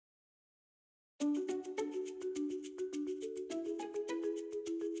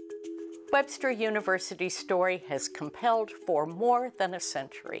Webster University's story has compelled for more than a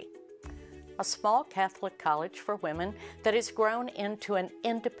century. A small Catholic college for women that has grown into an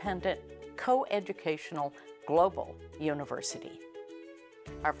independent, co-educational, global university.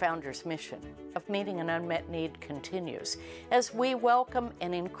 Our founder's mission of meeting an unmet need continues as we welcome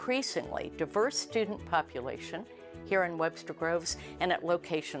an increasingly diverse student population here in Webster Groves and at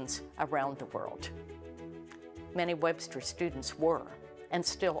locations around the world. Many Webster students were, and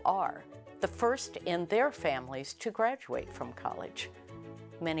still are, the first in their families to graduate from college.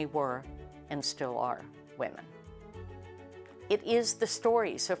 Many were, and still are, women. It is the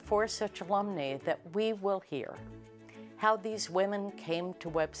stories of 4 such alumnae that we will hear. How these women came to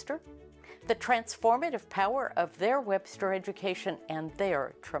Webster, the transformative power of their Webster education, and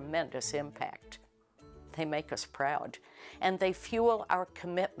their tremendous impact. They make us proud, and they fuel our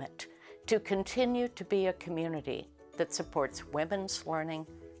commitment to continue to be a community that supports women's learning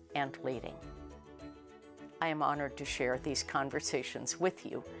and leading. I am honored to share these conversations with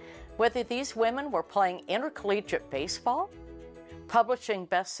you, whether these women were playing intercollegiate baseball, publishing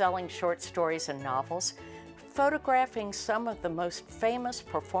best-selling short stories and novels, photographing some of the most famous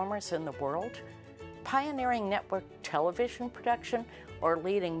performers in the world, pioneering network television production, or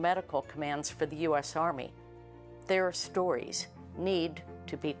leading medical commands for the U.S. Army. Their stories need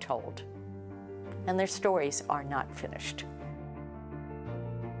to be told, and their stories are not finished.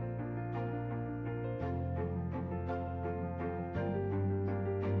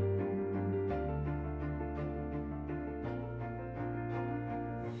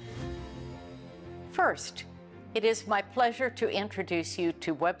 First, it is my pleasure to introduce you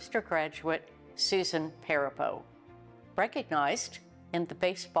to Webster graduate Susan Perabo, recognized in the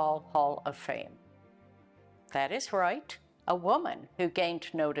Baseball Hall of Fame. That is right, a woman who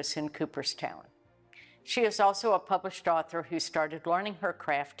gained notice in Cooperstown. She is also a published author who started learning her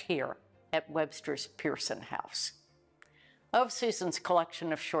craft here at Webster's Pearson House. Of Susan's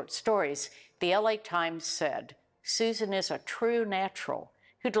collection of short stories, the LA Times said, "Susan is a true natural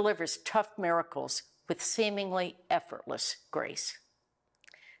who delivers tough miracles with seemingly effortless grace."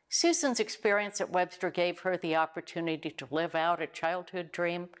 Susan's experience at Webster gave her the opportunity to live out a childhood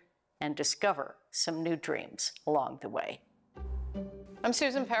dream and discover some new dreams along the way. I'm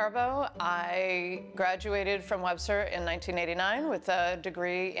Susan Perabo. I graduated from Webster in 1989 with a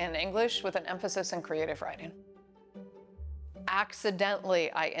degree in English with an emphasis in creative writing.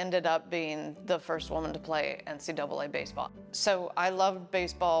 Accidentally, I ended up being the first woman to play NCAA baseball. So I loved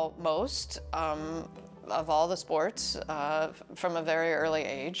baseball most of all the sports from a very early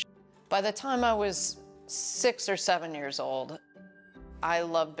age. By the time I was 6 or 7 years old, I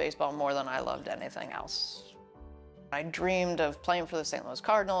loved baseball more than I loved anything else. I dreamed of playing for the St. Louis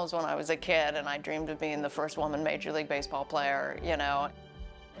Cardinals when I was a kid, and I dreamed of being the first woman Major League Baseball player, you know.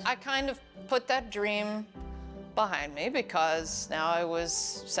 I kind of put that dream behind me because now I was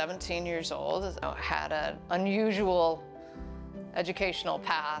 17 years old. I had an unusual educational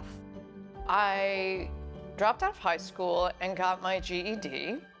path. I dropped out of high school and got my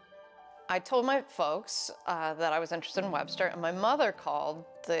GED. I told my folks that I was interested in Webster, and my mother called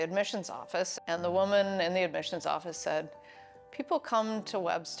the admissions office, and the woman in the admissions office said, "People come to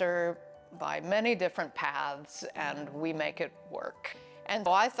Webster by many different paths, and we make it work." And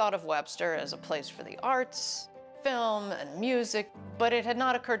so I thought of Webster as a place for the arts, film, and music, but it had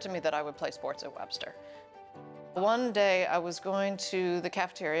not occurred to me that I would play sports at Webster. One day I was going to the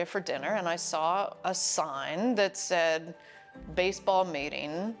cafeteria for dinner, and I saw a sign that said, "Baseball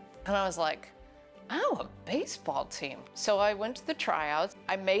meeting." And I was like, oh, a baseball team. So I went to the tryouts.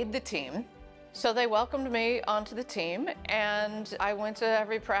 I made the team. So they welcomed me onto the team, and I went to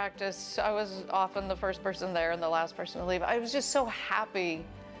every practice. I was often the first person there and the last person to leave. I was just so happy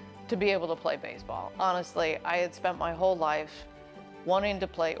to be able to play baseball. Honestly, I had spent my whole life wanting to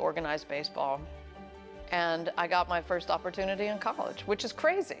play organized baseball. And I got my first opportunity in college, which is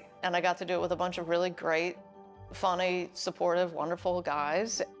crazy. And I got to do it with a bunch of really great, funny, supportive, wonderful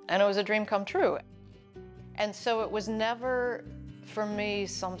guys. And it was a dream come true. And so it was never, for me,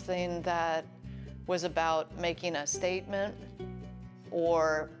 something that was about making a statement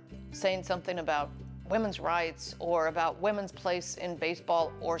or saying something about women's rights or about women's place in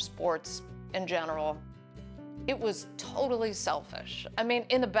baseball or sports in general. It was totally selfish. I mean,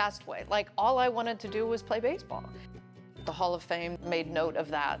 in the best way. Like, all I wanted to do was play baseball. The Hall of Fame made note of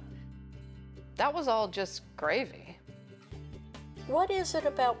that. That was all just gravy. What is it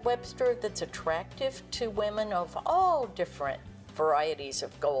about Webster that's attractive to women of all different varieties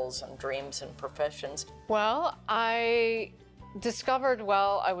of goals and dreams and professions? Well, I discovered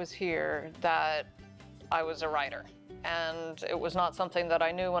while I was here that I was a writer. and it was not something that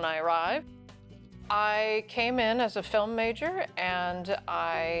I knew when I arrived. I came in as a film major, and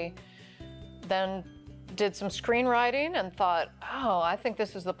I then did some screenwriting and thought, oh, I think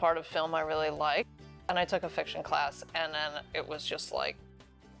this is the part of film I really like. And I took a fiction class, and then it was just like,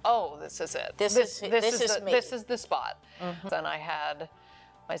 oh, this is it. This is the spot. Then I had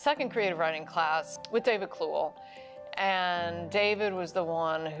my second creative writing class with David Kluel, and David was the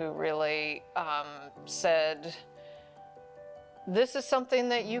one who really said, this is something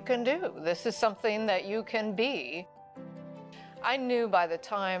that you can do. This is something that you can be. I knew by the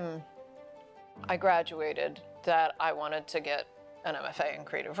time I graduated that I wanted to get an MFA in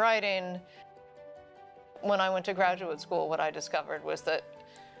creative writing. When I went to graduate school, what I discovered was that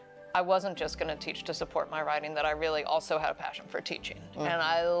I wasn't just going to teach to support my writing, that I really also had a passion for teaching. And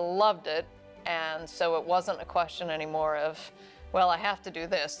I loved it. And so it wasn't a question anymore of, well, I have to do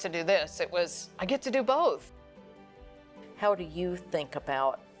this to do this. It was, I get to do both. How do you think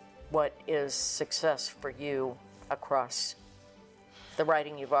about what is success for you across the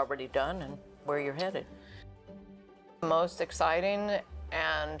writing you've already done and where you're headed? Most exciting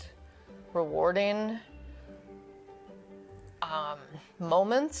and rewarding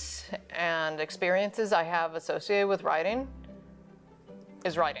moments and experiences I have associated with writing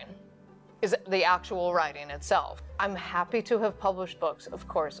is the actual writing itself. I'm happy to have published books, of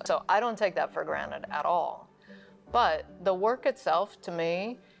course, so I don't take that for granted at all. But the work itself, to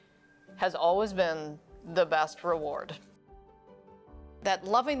me, has always been the best reward. That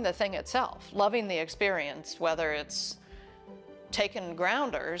loving the thing itself, loving the experience, whether it's taking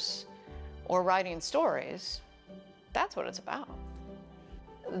grounders or writing stories, that's what it's about.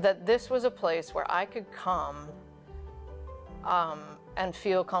 That this was a place where I could come and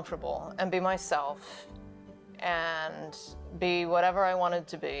feel comfortable and be myself and be whatever I wanted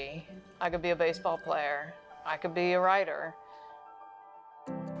to be. I could be a baseball player. I could be a writer.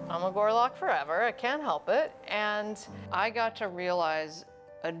 I'm a Gorlok forever, I can't help it. And I got to realize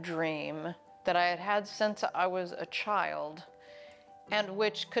a dream that I had had since I was a child, and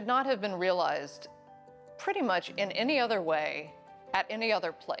which could not have been realized pretty much in any other way at any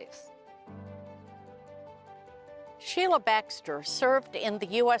other place. Sheila Baxter served in the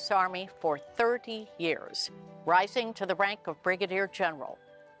U.S. Army for 30 years, rising to the rank of Brigadier General,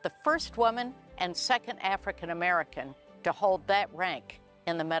 the first woman and second African American to hold that rank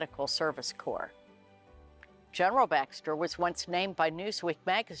in the Medical Service Corps. General Baxter was once named by Newsweek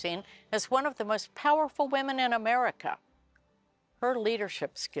magazine as one of the most powerful women in America. Her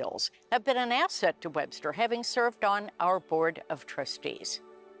leadership skills have been an asset to Webster, having served on our Board of Trustees.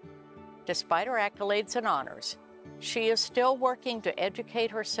 Despite her accolades and honors, she is still working to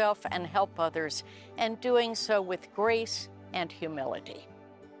educate herself and help others, and doing so with grace and humility.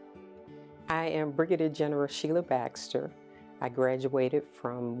 I am Brigadier General Sheila Baxter. I graduated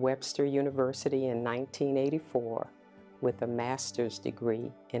from Webster University in 1984 with a master's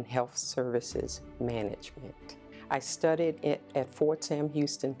degree in health services management. I studied at Fort Sam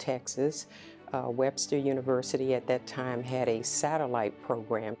Houston, Texas. Webster University at that time had a satellite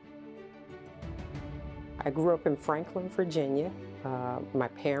program. I grew up in Franklin, Virginia. My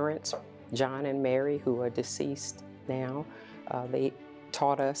parents, John and Mary, who are deceased now, they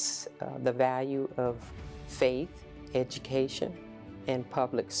taught us the value of faith, education, and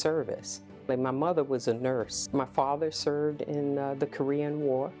public service. My mother was a nurse. My father served in the Korean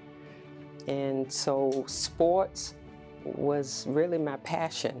War. And so sports was really my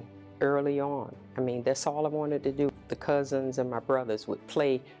passion early on. I mean, that's all I wanted to do. The cousins and my brothers would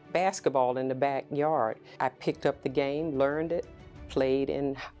play basketball in the backyard. I picked up the game, learned it, played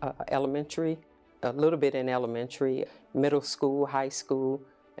in elementary, a little bit in elementary, middle school, high school,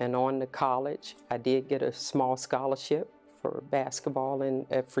 and on to college. I did get a small scholarship for basketball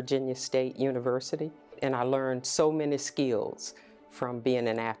at Virginia State University. And I learned so many skills from being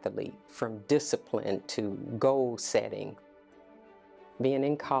an athlete, from discipline to goal setting. Being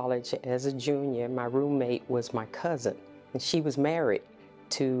in college as a junior, my roommate was my cousin, and she was married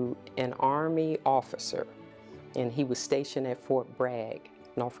to an Army officer, and he was stationed at Fort Bragg,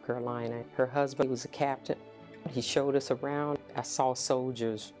 North Carolina. Her husband was a captain. He showed us around. I saw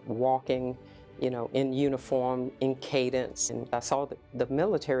soldiers walking, you know, in uniform, in cadence, and I saw the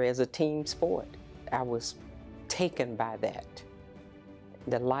military as a team sport. I was taken by that.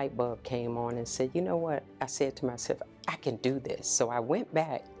 The light bulb came on and said, you know what? I said to myself, I can do this. So I went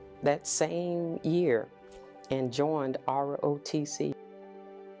back that same year and joined ROTC.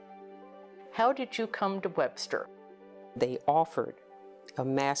 How did you come to Webster? They offered a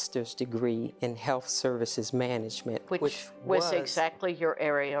master's degree in health services management, which was exactly your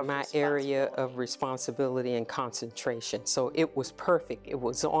area of my area of responsibility and concentration. So it was perfect. It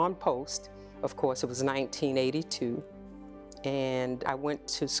was on post. Of course, it was 1982, and I went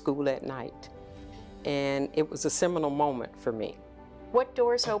to school at night. And it was a seminal moment for me. What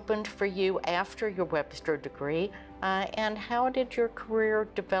doors opened for you after your Webster degree, and how did your career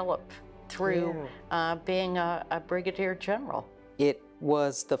develop through being a brigadier general? It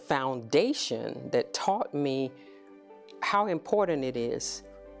was the foundation that taught me how important it is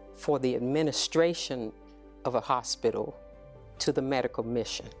for the administration of a hospital to the medical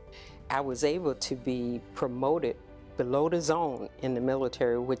mission. I was able to be promoted below the zone in the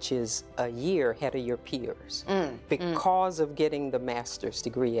military, which is a year ahead of your peers, because of getting the master's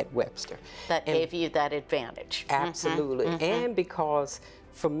degree at Webster. That gave you that advantage. Absolutely. And because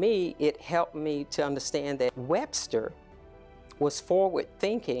for me, it helped me to understand that Webster was forward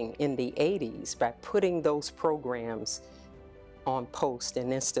thinking in the 80s by putting those programs on post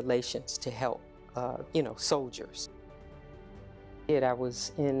and installations to help, soldiers. I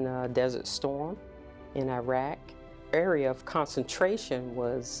was in Desert Storm in Iraq. Area of concentration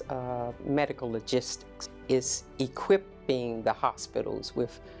was medical logistics. It's equipping the hospitals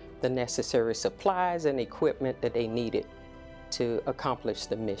with the necessary supplies and equipment that they needed to accomplish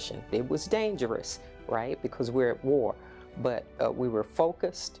the mission. It was dangerous, right, because we're at war, but we were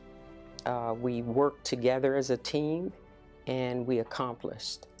focused, we worked together as a team, and we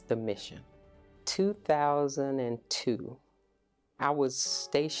accomplished the mission. 2002, I was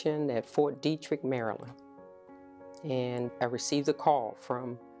stationed at Fort Detrick, Maryland. And I received a call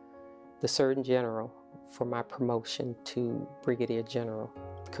from the Surgeon General for my promotion to Brigadier General.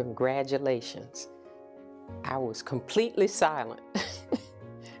 Congratulations. I was completely silent.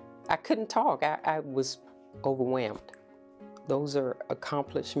 I couldn't talk. I was overwhelmed. Those are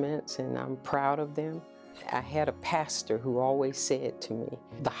accomplishments, and I'm proud of them. I had a pastor who always said to me,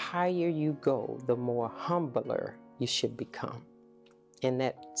 the higher you go, the more humbler you should become. And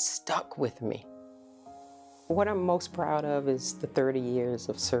that stuck with me. What I'm most proud of is the 30 years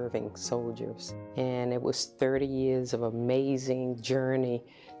of serving soldiers. And it was 30 years of amazing journey,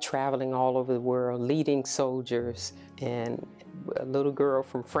 traveling all over the world, leading soldiers, and a little girl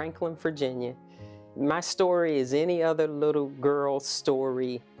from Franklin, Virginia. My story is any other little girl's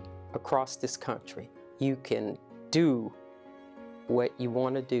story across this country. You can do what you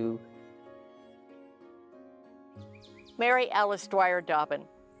want to do. Mary Alice Dwyer-Dobbin,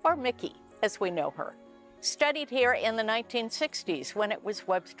 or Mickey as we know her, studied here in the 1960s when it was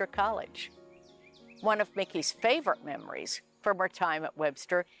Webster College. One of Mickey's favorite memories from her time at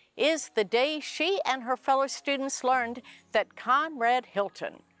Webster is the day she and her fellow students learned that Conrad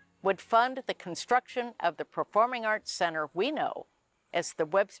Hilton would fund the construction of the Performing Arts Center we know as the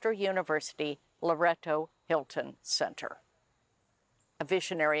Webster University Loretto Hilton Center. A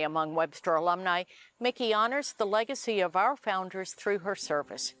visionary among Webster alumni, Mickey honors the legacy of our founders through her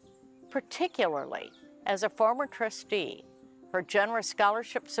service, particularly as a former trustee, her generous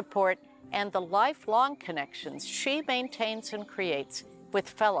scholarship support, and the lifelong connections she maintains and creates with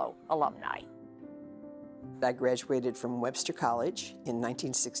fellow alumni. I graduated from Webster College in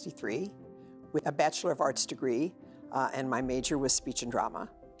 1963 with a Bachelor of Arts degree, and my major was speech and drama.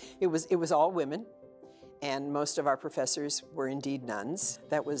 It was all women, and most of our professors were indeed nuns.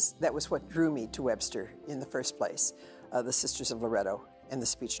 That was what drew me to Webster in the first place, the Sisters of Loretto and the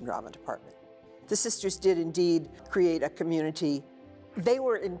speech and drama department. The sisters did indeed create a community. They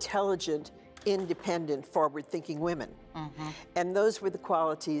were intelligent, independent, forward-thinking women. And those were the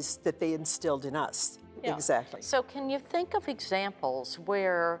qualities that they instilled in us. Yeah. Exactly. So can you think of examples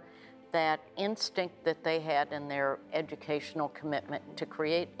where that instinct that they had in their educational commitment to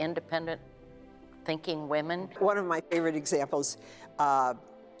create independent thinking women? One of my favorite examples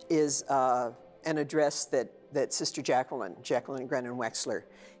is an address that Sister Jacqueline Grennan Wexler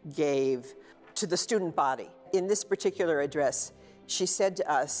gave to the student body. In this particular address, she said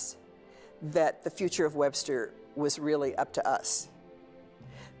to us that the future of Webster was really up to us.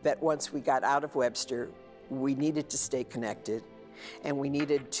 That once we got out of Webster, we needed to stay connected, and we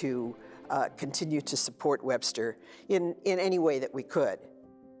needed to continue to support Webster in any way that we could.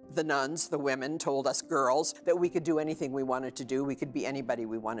 The nuns, the women, told us girls that we could do anything we wanted to do. We could be anybody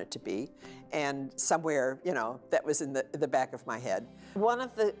we wanted to be. And somewhere, that was in the back of my head. One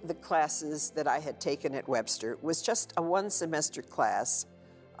of the classes that I had taken at Webster was just a one-semester class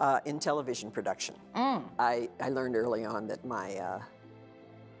in television production. I learned early on that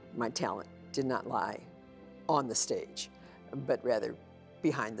my talent did not lie on the stage, but rather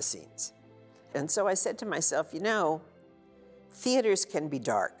behind the scenes. And so I said to myself, theaters can be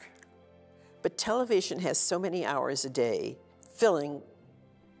dark, but television has so many hours a day filling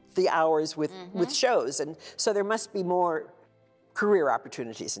the hours with shows, and so there must be more career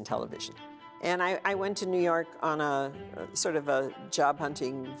opportunities in television. And I went to New York on a sort of a job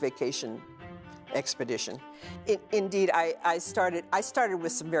hunting vacation expedition. Indeed, I started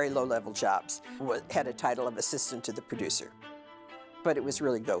with some very low-level jobs. Had a title of assistant to the producer, but it was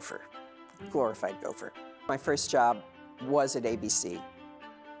really gopher, glorified gopher. My first job was at ABC,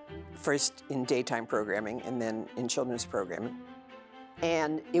 first in daytime programming and then in children's programming.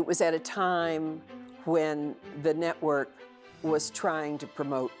 And it was at a time when the network was trying to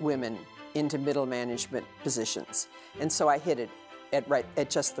promote women into middle management positions. And so I hit it at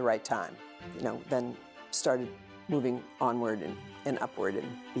just the right time. You know, then started moving onward and upward and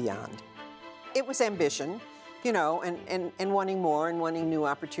beyond. It was ambition, you know, and wanting more and wanting new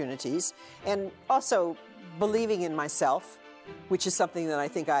opportunities, and also believing in myself, which is something that I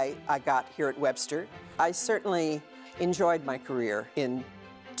think I got here at Webster. I certainly enjoyed my career in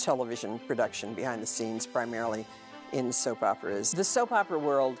television production, behind the scenes, primarily in soap operas. The soap opera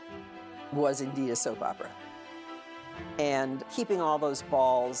world was indeed a soap opera. And keeping all those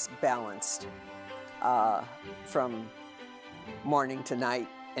balls balanced from morning to night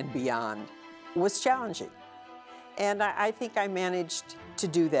and beyond was challenging. And I think I managed to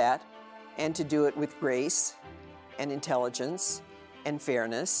do that, and to do it with grace and intelligence and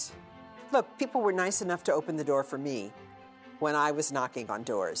fairness. Look, people were nice enough to open the door for me when I was knocking on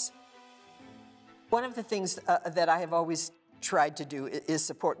doors. One of the things that I have always tried to do is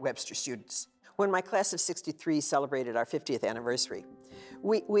support Webster students. When my class of '63 celebrated our 50th anniversary,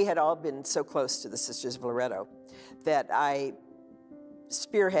 we had all been so close to the Sisters of Loretto that I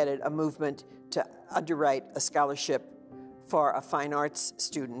spearheaded a movement to underwrite a scholarship for a fine arts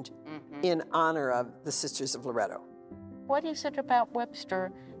student in honor of the Sisters of Loretto. What is it about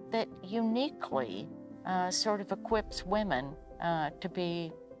Webster that uniquely sort of equips women to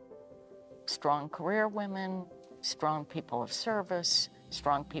be strong career women, strong people of service,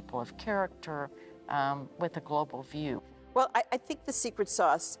 strong people of character, with a global view? Well, I think the secret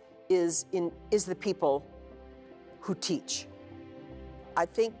sauce is the people who teach. I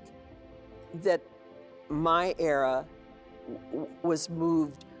think that my era was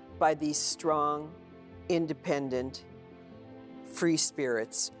moved by these strong, independent, free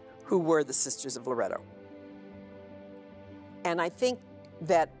spirits who were the Sisters of Loretto. And I think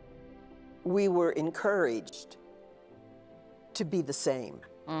that we were encouraged to be the same.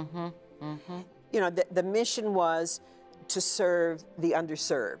 You know, the mission was to serve the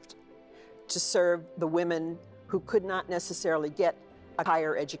underserved, to serve the women who could not necessarily get a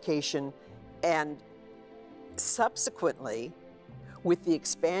higher education, and subsequently, with the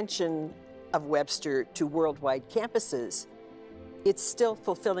expansion of Webster to worldwide campuses, it's still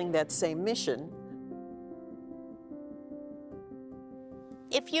fulfilling that same mission.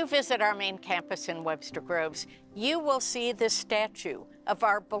 If you visit our main campus in Webster Groves, you will see this statue of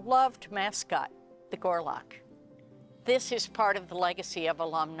our beloved mascot, the Gorlok. This is part of the legacy of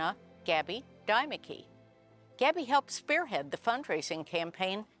alumna Gaby Deimeke. Gaby helped spearhead the fundraising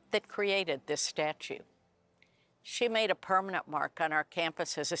campaign that created this statue. She made a permanent mark on our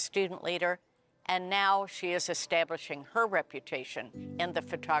campus as a student leader, and now she is establishing her reputation in the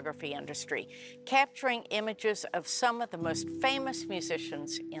photography industry, capturing images of some of the most famous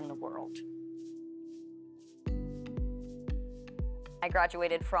musicians in the world. I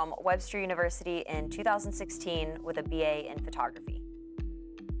graduated from Webster University in 2016 with a BA in photography.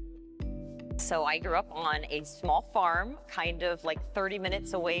 So I grew up on a small farm, kind of like 30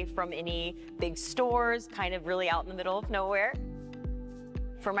 minutes away from any big stores, kind of really out in the middle of nowhere.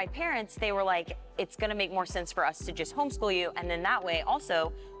 For my parents, they were like, it's gonna make more sense for us to just homeschool you, and then that way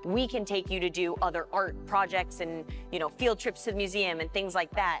also we can take you to do other art projects and, you know, field trips to the museum and things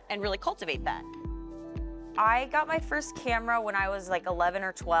like that, and really cultivate that. I got my first camera when I was like 11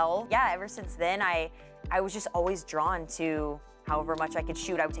 or 12. Yeah, ever since then, I was just always drawn to however much I could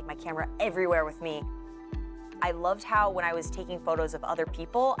shoot. I would take my camera everywhere with me. I loved how when I was taking photos of other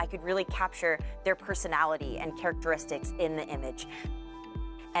people, I could really capture their personality and characteristics in the image.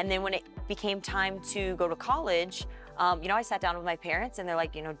 And then when it became time to go to college, you know, I sat down with my parents and they're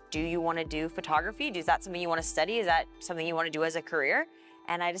like, you know, do you want to do photography? Is that something you want to study? Is that something you want to do as a career?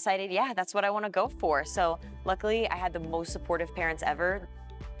 And I decided, yeah, that's what I want to go for. So luckily, I had the most supportive parents ever.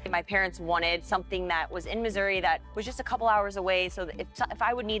 My parents wanted something that was in Missouri that was just a couple hours away, so that if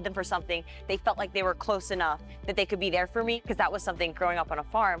I would need them for something, they felt like they were close enough that they could be there for me, because that was something growing up on a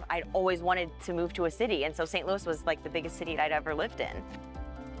farm, I'd always wanted to move to a city, and so St. Louis was like the biggest city I'd ever lived in.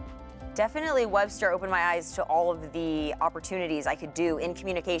 Definitely Webster opened my eyes to all of the opportunities I could do in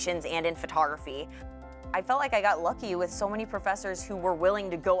communications and in photography. I felt like I got lucky with so many professors who were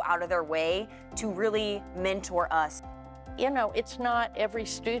willing to go out of their way to really mentor us. You know, it's not every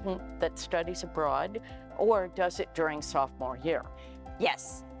student that studies abroad or does it during sophomore year.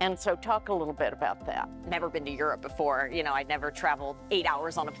 Yes. And so talk a little bit about that. Never been to Europe before. You know, I'd never traveled 8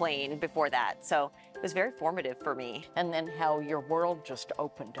 hours on a plane before that. So it was very formative for me. And then how your world just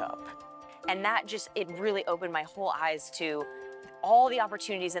opened up. And that just, it really opened my whole eyes to all the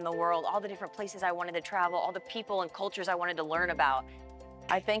opportunities in the world, all the different places I wanted to travel, all the people and cultures I wanted to learn about.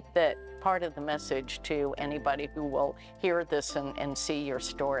 I think that part of the message to anybody who will hear this and see your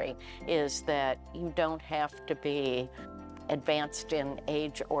story is that you don't have to be advanced in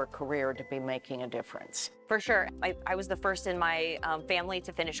age or career to be making a difference. For sure. I was the first in my family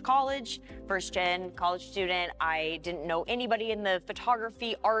to finish college, first-gen college student. I didn't know anybody in the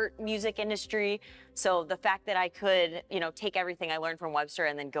photography, art, music industry. So the fact that I could, you know, take everything I learned from Webster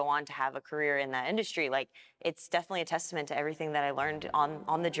and then go on to have a career in that industry, like, it's definitely a testament to everything that I learned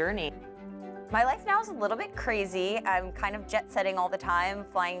on the journey. My life now is a little bit crazy. I'm kind of jet setting all the time,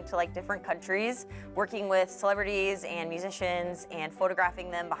 flying to like different countries, working with celebrities and musicians and photographing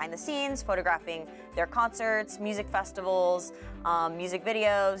them behind the scenes, photographing their concerts, music festivals, music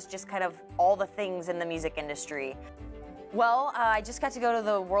videos, just kind of all the things in the music industry. Well, I just got to go to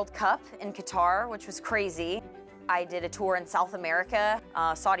the World Cup in Qatar, which was crazy. I did a tour in South America,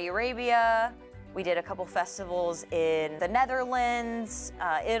 Saudi Arabia. We did a couple festivals in the Netherlands,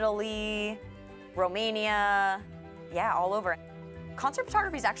 Italy, Romania, yeah, all over. Concert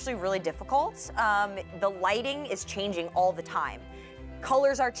photography is actually really difficult. The lighting is changing all the time.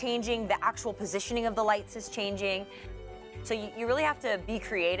 Colors are changing, the actual positioning of the lights is changing. So you really have to be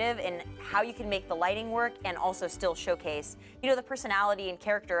creative in how you can make the lighting work and also still showcase, you know, the personality and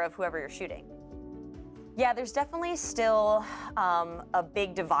character of whoever you're shooting. Yeah, there's definitely still a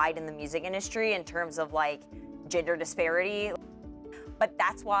big divide in the music industry in terms of like gender disparity. But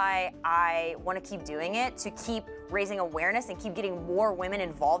that's why I want to keep doing it, to keep raising awareness and keep getting more women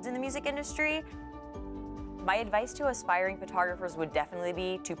involved in the music industry. My advice to aspiring photographers would definitely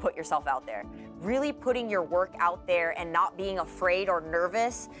be to put yourself out there. Really putting your work out there and not being afraid or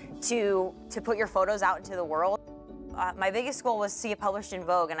nervous to put your photos out into the world. My biggest goal was to get published in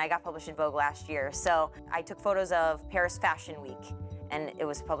Vogue, and I got published in Vogue last year. So I took photos of Paris Fashion Week, and it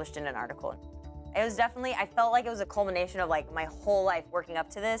was published in an article. It was definitely, I felt like it was a culmination of like my whole life working up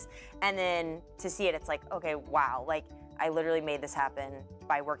to this, and then to see it, it's like, okay, wow, like I literally made this happen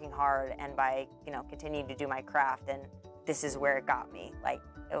by working hard and by, you know, continuing to do my craft, and this is where it got me. Like,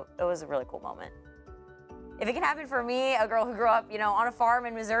 it was a really cool moment. If it can happen for me, a girl who grew up, you know, on a farm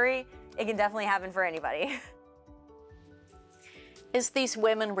in Missouri, it can definitely happen for anybody. As these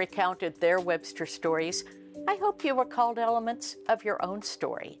women recounted their Webster stories, I hope you recalled elements of your own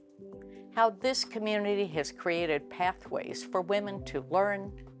story. How this community has created pathways for women to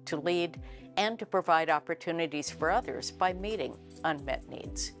learn, to lead, and to provide opportunities for others by meeting unmet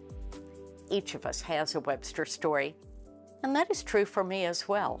needs. Each of us has a Webster story, and that is true for me as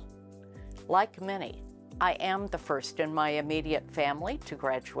well. Like many, I am the first in my immediate family to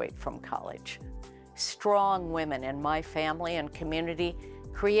graduate from college. Strong women in my family and community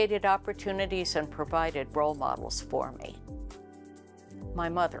created opportunities and provided role models for me. My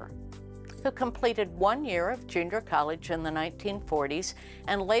mother, who completed 1 year of junior college in the 1940s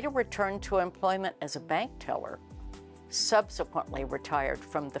and later returned to employment as a bank teller, subsequently retired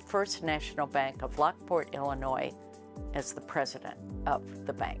from the First National Bank of Lockport, Illinois, as the president of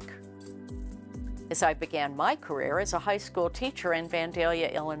the bank. As I began my career as a high school teacher in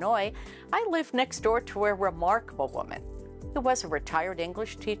Vandalia, Illinois, I lived next door to a remarkable woman who was a retired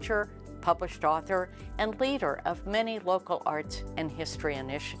English teacher, published author, and leader of many local arts and history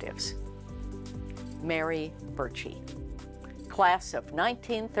initiatives. Mary Birchie, class of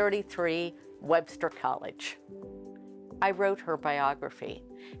 1933, Webster College. I wrote her biography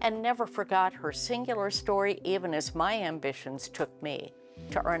and never forgot her singular story, even as my ambitions took me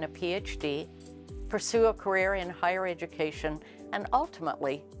to earn a PhD, pursue a career in higher education, and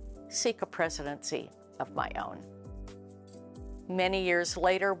ultimately seek a presidency of my own. Many years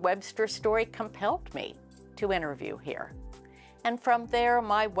later, Webster's story compelled me to interview here. And from there,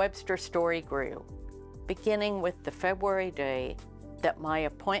 my Webster story grew, beginning with the February day that my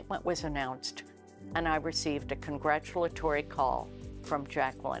appointment was announced and I received a congratulatory call from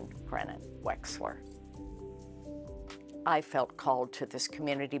Jacqueline Grennan Wexler. I felt called to this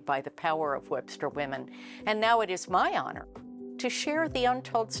community by the power of Webster women, and now it is my honor to share the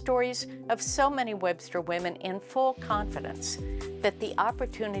untold stories of so many Webster women in full confidence that the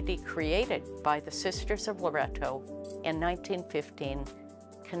opportunity created by the Sisters of Loretto in 1915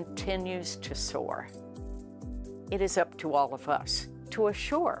 continues to soar. It is up to all of us to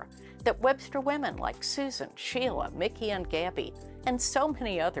assure that Webster women like Susan, Sheila, Mickey, and Gaby, and so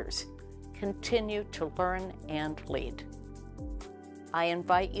many others continue to learn and lead. I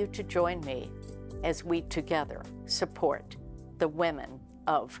invite you to join me as we together support the women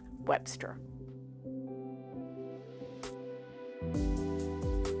of Webster.